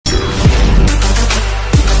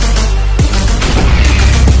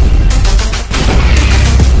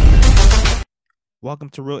Welcome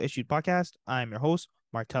to Real Issues Podcast. I'm your host,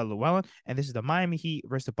 Martel Llewellyn, and this is the Miami Heat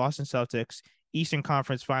versus the Boston Celtics Eastern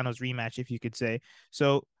Conference Finals rematch, if you could say.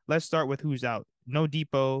 So let's start with who's out. No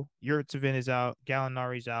Depot, Yurtsevin is out,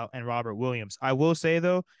 Gallinari's out, and Robert Williams. I will say,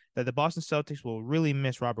 though, that the Boston Celtics will really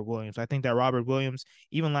miss Robert Williams. I think that Robert Williams,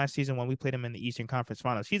 even last season when we played him in the Eastern Conference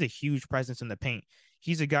Finals, he's a huge presence in the paint.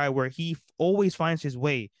 He's a guy where he always finds his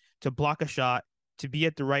way to block a shot, to be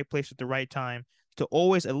at the right place at the right time, to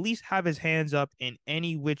always at least have his hands up in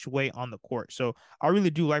any which way on the court. So I really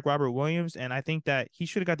do like Robert Williams, and I think that he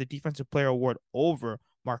should have got the Defensive Player Award over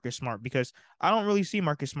Marcus Smart because I don't really see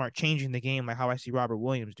Marcus Smart changing the game like how I see Robert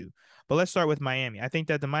Williams do. But let's start with Miami. I think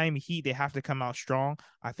that the Miami Heat, they have to come out strong.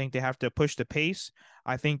 I think they have to push the pace.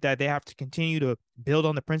 I think that they have to continue to build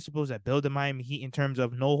on the principles that build the Miami Heat in terms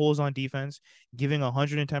of no holes on defense, giving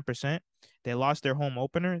 110%. They lost their home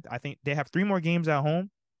opener. I think they have 3 more games at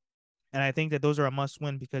home. And I think that those are a must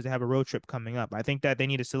win because they have a road trip coming up. I think that they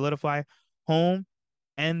need to solidify home,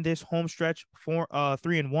 end this home stretch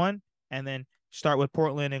 3-1, and then start with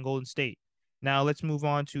Portland and Golden State. Now let's move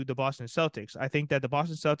on to the Boston Celtics. I think that the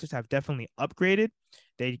Boston Celtics have definitely upgraded.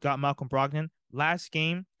 They got Malcolm Brogdon. Last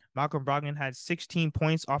game, Malcolm Brogdon had 16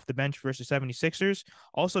 points off the bench versus 76ers.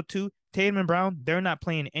 Also, too, Tatum and Brown, they're not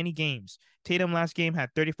playing any games. Tatum last game had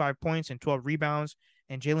 35 points and 12 rebounds,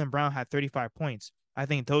 and Jaylen Brown had 35 points. I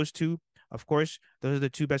think those two, of course, those are the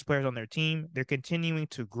 2 best players on their team. They're continuing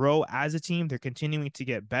to grow as a team. They're continuing to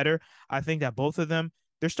get better. I think that both of them,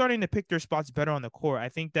 they're starting to pick their spots better on the court. I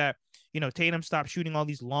think that, Tatum stopped shooting all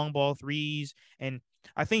these long ball threes. And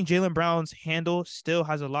I think Jaylen Brown's handle still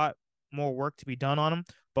has a lot more work to be done on him.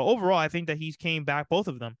 But overall, I think that he's came back. Both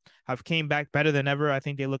of them have came back better than ever. I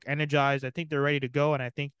think they look energized. I think they're ready to go. And I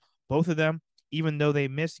think both of them, even though they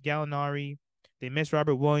missed Gallinari, they missed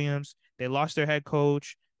Robert Williams, they lost their head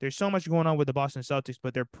coach. There's so much going on with the Boston Celtics,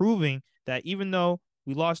 but they're proving that even though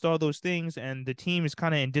we lost all those things and the team is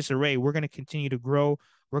kind of in disarray, we're going to continue to grow.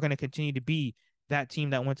 We're going to continue to be that team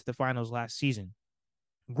that went to the finals last season.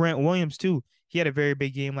 Grant Williams, too. He had a very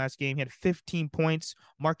big game last game. He had 15 points.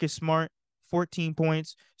 Marcus Smart, 14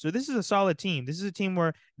 points. So this is a solid team. This is a team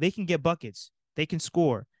where they can get buckets. They can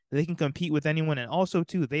score. They can compete with anyone. And also,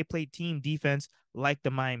 too, they play team defense like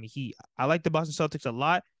the Miami Heat. I like the Boston Celtics a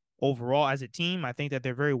lot overall as a team. I think that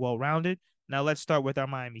they're very well-rounded. Now let's start with our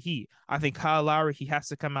Miami Heat. I think Kyle Lowry, he has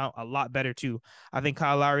to come out a lot better, too. I think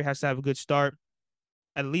Kyle Lowry has to have a good start,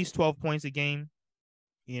 at least 12 points a game.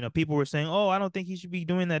 People were saying, oh, I don't think he should be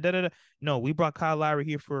doing that. Da, da, da. No, we brought Kyle Lowry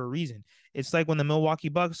here for a reason. It's like when the Milwaukee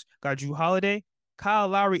Bucks got Jrue Holiday. Kyle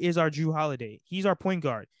Lowry is our Jrue Holiday. He's our point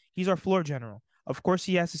guard. He's our floor general. Of course,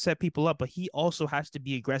 he has to set people up, but he also has to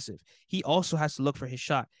be aggressive. He also has to look for his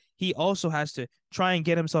shot. He also has to try and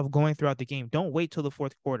get himself going throughout the game. Don't wait till the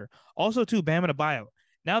fourth quarter. Also, too, Bam Adebayo.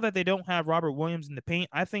 Now that they don't have Robert Williams in the paint,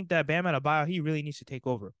 I think that Bam Adebayo, he really needs to take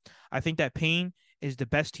over. I think that Payne is the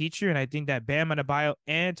best teacher, and I think that Bam Adebayo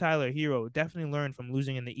and Tyler Hero definitely learned from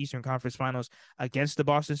losing in the Eastern Conference Finals against the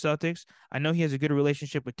Boston Celtics. I know he has a good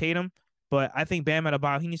relationship with Tatum, but I think Bam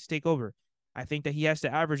Adebayo, he needs to take over. I think that he has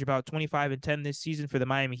to average about 25 and 10 this season for the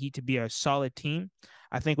Miami Heat to be a solid team.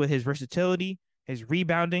 I think with his versatility, his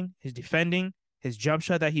rebounding, his defending, his jump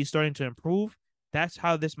shot that he's starting to improve, that's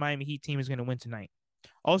how this Miami Heat team is going to win tonight.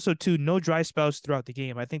 Also, too, no dry spells throughout the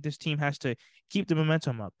game. I think this team has to keep the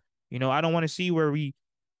momentum up. I don't want to see where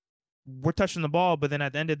we're touching the ball, but then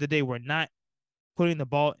at the end of the day, we're not putting the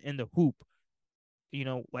ball in the hoop.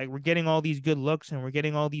 Like we're getting all these good looks and we're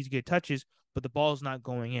getting all these good touches, but the ball's not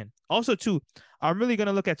going in. Also, too, I'm really going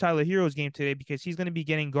to look at Tyler Hero's game today because he's going to be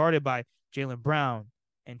getting guarded by Jaylen Brown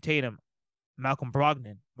and Tatum, Malcolm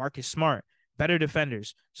Brogdon, Marcus Smart, better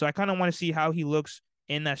defenders. So I kind of want to see how he looks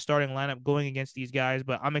in that starting lineup going against these guys,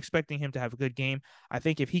 but I'm expecting him to have a good game. I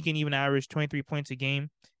think if he can even average 23 points a game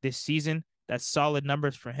this season, that's solid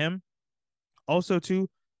numbers for him. Also, too,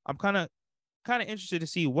 I'm kind of interested to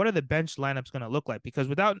see what are the bench lineups going to look like because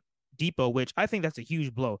without Depot, which I think that's a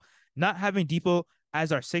huge blow, not having Depot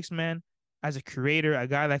as our 6 man, as a creator, a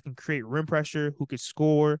guy that can create rim pressure, who could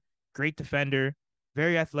score, great defender,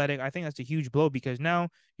 very athletic. I think that's a huge blow because now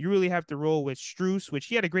you really have to roll with Strus, which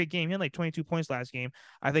he had a great game. He had like 22 points last game.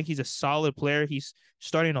 I think he's a solid player. He's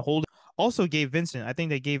starting to hold. Also, Gabe Vincent. I think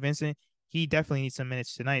that Gabe Vincent, he definitely needs some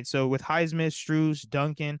minutes tonight. So with Highsmith, Strus,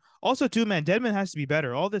 Duncan, also too, man, Dedmon has to be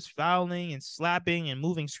better. All this fouling and slapping and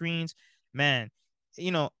moving screens, man,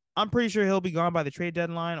 I'm pretty sure he'll be gone by the trade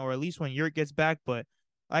deadline or at least when Yurt gets back. But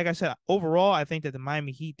like I said, overall, I think that the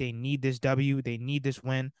Miami Heat, they need this W. They need this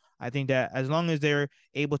win. I think that as long as they're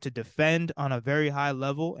able to defend on a very high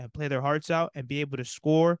level and play their hearts out and be able to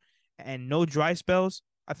score and no dry spells,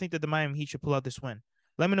 I think that the Miami Heat should pull out this win.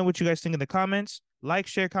 Let me know what you guys think in the comments. Like,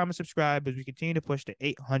 share, comment, subscribe as we continue to push to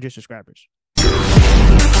 800 subscribers.